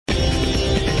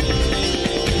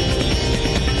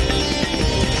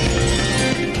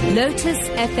Lotus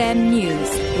FM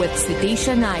News with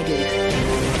SUDISHA Naidu.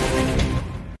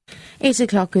 8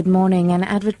 o'clock, good morning.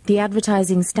 The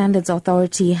Advertising Standards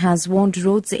Authority has warned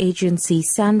roads agency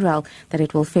SANRAL that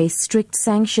it will face strict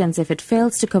sanctions if it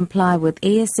fails to comply with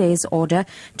ASA's order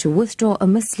to withdraw a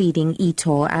misleading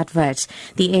e-toll advert.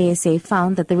 The ASA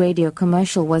found that the radio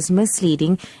commercial was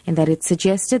misleading in that it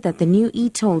suggested that the new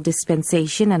e-toll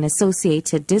dispensation and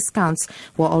associated discounts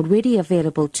were already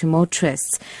available to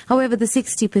motorists. However, the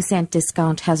 60%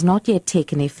 discount has not yet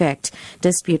taken effect.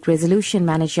 Dispute Resolution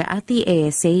Manager at the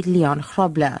ASA, Leon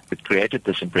Chrobler. It created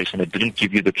this impression. It didn't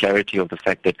give you the clarity of the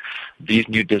fact that these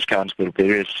new discounts with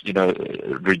various,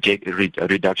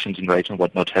 reductions in rates and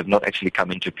whatnot have not actually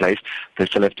come into place. They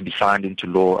still have to be signed into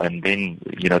law, and then,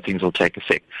 things will take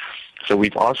effect. So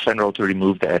we've asked SANRAL to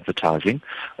remove the advertising.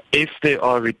 If there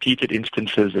are repeated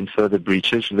instances and further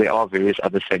breaches, there are various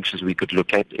other sanctions we could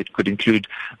look at. It could include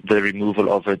the removal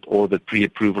of it or the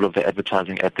pre-approval of the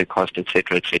advertising at their cost,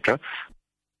 etc., etc.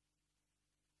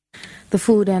 The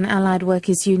Food and Allied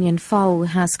Workers Union Fawu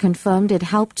has confirmed it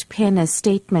helped pen a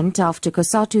statement after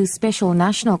COSATU's Special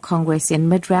National Congress in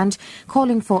Midrand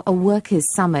calling for a workers'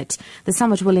 summit. The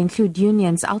summit will include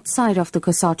unions outside of the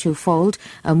COSATU fold,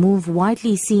 a move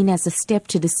widely seen as a step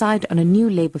to decide on a new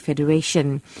labour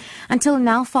federation. Until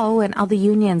now, Fawu and other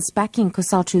unions backing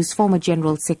COSATU's former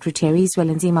General Secretaries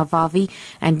Zwelenzima Vavi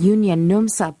and Union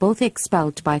NUMSA, both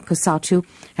expelled by COSATU,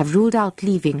 have ruled out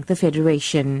leaving the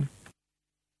federation.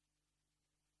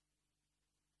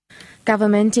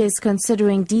 Government is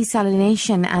considering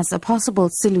desalination as a possible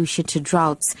solution to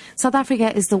droughts. South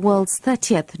Africa is the world's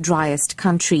 30th driest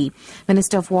country.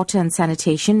 Minister of Water and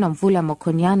Sanitation, Nomvula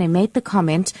Mokonyane, made the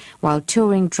comment while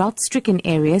touring drought-stricken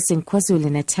areas in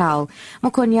KwaZulu-Natal.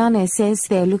 Mokonyane says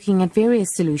they are looking at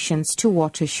various solutions to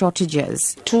water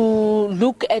shortages. To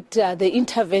look at the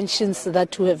interventions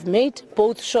that we have made,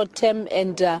 both short-term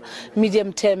and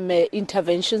medium-term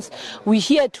interventions. We're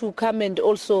here to come and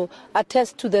also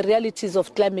attest to the reality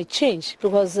of climate change,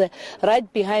 because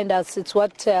right behind us it's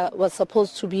what was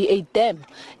supposed to be a dam,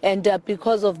 and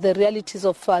because of the realities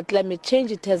of climate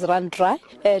change, it has run dry.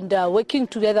 And working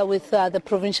together with the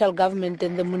provincial government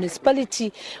and the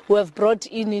municipality, we have brought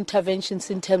in interventions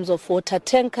in terms of water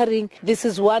tankering. This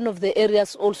is one of the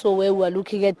areas also where we are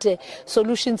looking at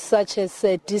solutions such as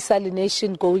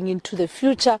desalination going into the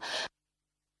future.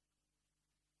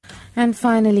 And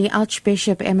finally,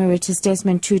 Archbishop Emeritus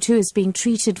Desmond Tutu is being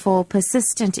treated for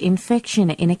persistent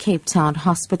infection in a Cape Town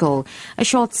hospital. A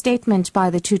short statement by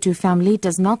the Tutu family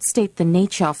does not state the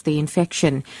nature of the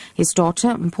infection. His daughter,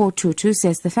 Mpho Tutu,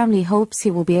 says the family hopes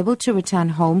he will be able to return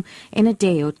home in a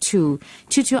day or two.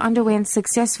 Tutu underwent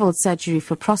successful surgery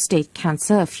for prostate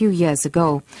cancer a few years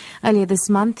ago. Earlier this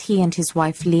month, he and his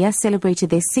wife Leah celebrated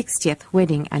their 60th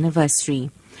wedding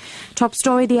anniversary. Top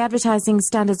story, the Advertising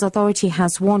Standards Authority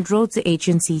has warned roads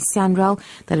agency SANRAL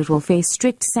that it will face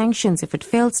strict sanctions if it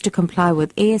fails to comply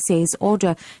with ASA's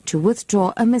order to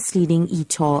withdraw a misleading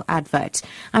e-toll advert.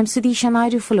 I'm SUDISHA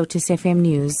Naidu for Lotus FM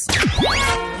News.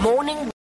 Morning